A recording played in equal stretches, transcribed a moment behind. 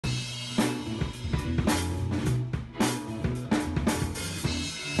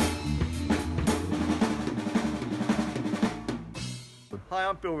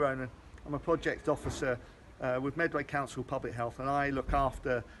I'm Bill Ronan. I'm a project officer with Medway Council Public Health, and I look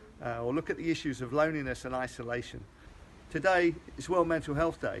after or look at the issues of loneliness and isolation. Today is World Mental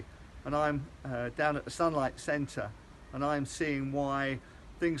Health Day, and I'm down at the Sunlight Centre, and I'm seeing why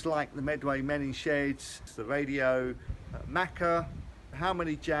things like the Medway Men in Sheds, the radio, Macca, How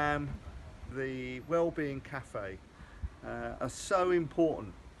Many Jam, the Wellbeing Cafe are so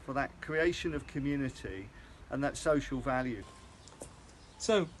important for that creation of community and that social value.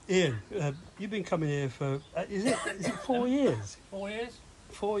 So, Ian, you've been coming here for, is it 4 years? 4 years.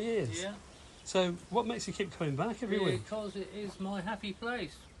 4 years? Yeah. So, what makes you keep coming back every week? Because it is my happy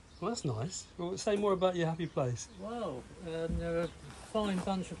place. Well, that's nice. Well, say more about your happy place. Well, they're a fine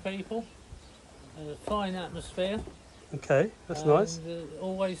bunch of people, a fine atmosphere. Okay, that's nice.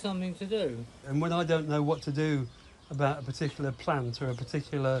 Always something to do. And when I don't know what to do about a particular plant or a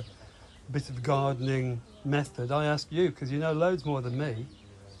particular bit of gardening method, I ask you, because you know loads more than me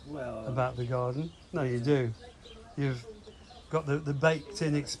about the garden. No, you do. You've got the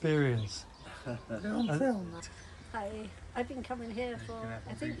baked-in experience. Hi, I've been coming here for,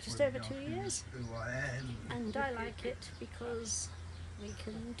 I think, just over 2 years, and I like it because we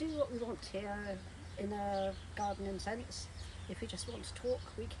can do what we want here in a gardening sense. If we just want to talk,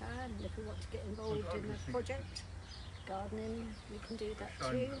 we can. If we want to get involved in a project, gardening, we can do that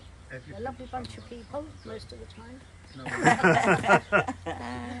too. A lovely bunch of people most of the time.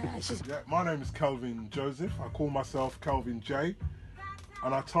 My name is Kelvin Joseph. I call myself Kelvin J,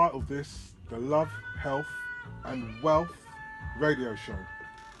 and I titled this the Love, Health and Wealth radio show.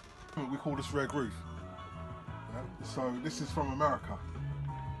 We call this Red Roof. So this is from America.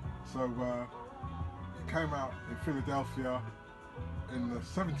 So it came out in Philadelphia in the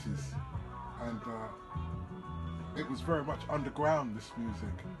 70s, and it was very much underground, this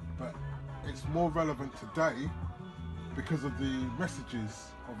music, but it's more relevant today because of the messages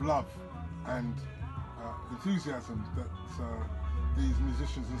of love and enthusiasm that these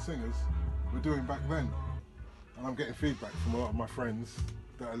musicians and singers were doing back then. And I'm getting feedback from a lot of my friends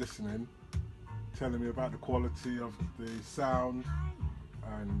that are listening, telling me about the quality of the sound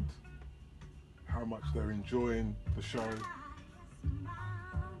and how much they're enjoying the show.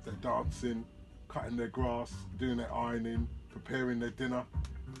 They're dancing, cutting their grass, doing their ironing, preparing their dinner.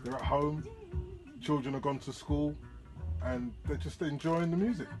 They're at home, children have gone to school, and they're just enjoying the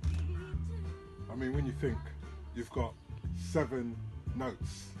music. I mean, when you think you've got 7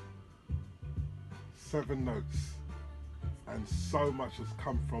 notes, and so much has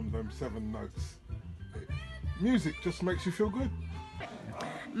come from them 7 notes. Music just makes you feel good.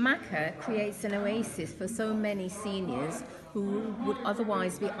 Macca creates an oasis for so many seniors who would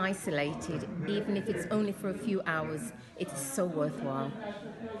otherwise be isolated, even if it's only for a few hours. It is so worthwhile.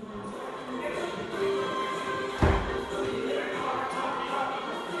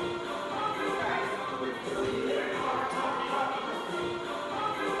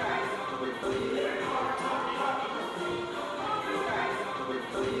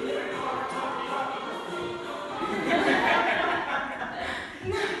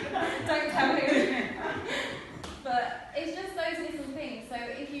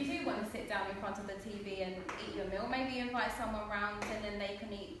 of the TV and eat your meal. Maybe invite someone round and then they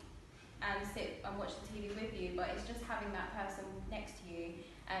can eat and sit and watch the TV with you, but it's just having that person next to you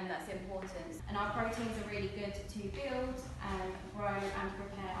that's important. And our proteins are really good to build and grow and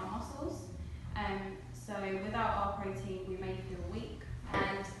repair our muscles. So without our protein we may feel weak.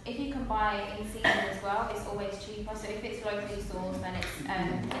 And if you can buy in season as well, it's always cheaper. So if it's locally sourced and it's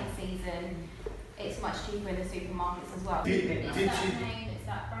in season, it's much cheaper in the supermarkets as well. It's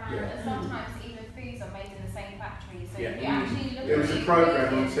that brand, yeah. And sometimes even foods are made in the same factory. So if you actually look there was a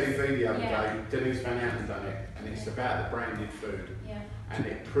programme on TV the other day, Denise Van Houten done it, and it's about the branded food. Yeah. And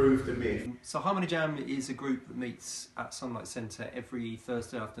it proved the myth. So How Many Jam is a group that meets at Sunlight Centre every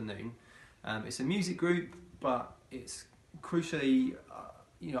Thursday afternoon. It's a music group, but it's crucially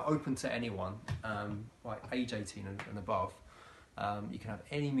open to anyone, like age 18 and above. You can have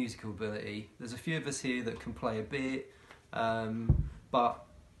any musical ability. There's a few of us here that can play a bit, but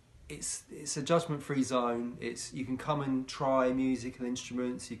it's a judgment-free zone. You can come and try musical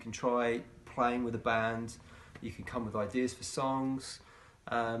instruments. You can try playing with a band. You can come with ideas for songs,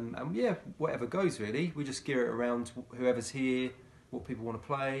 and yeah, whatever goes really. We just gear it around whoever's here, what people want to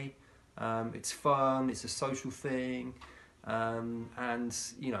play. It's fun. It's a social thing. And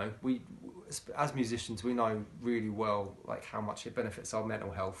we as musicians we know really well like how much it benefits our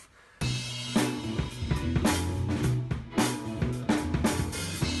mental health.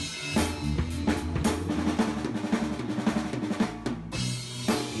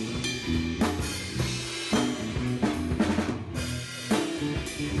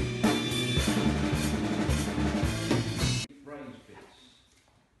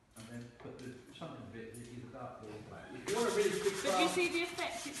 see the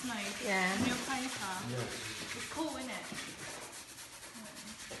effect it's made on your paper? It's cool, isn't it?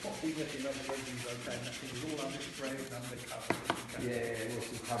 Even if you know the resin's okay, nothing is all under sprayed and undercovered. Yeah, it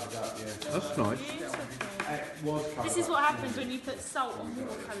wasn't covered up, yeah. That's nice. It was covered This is up. what happens when you put salt on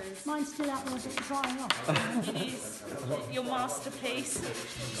watercolours. Mine's still out there, but drying off. It is your masterpiece.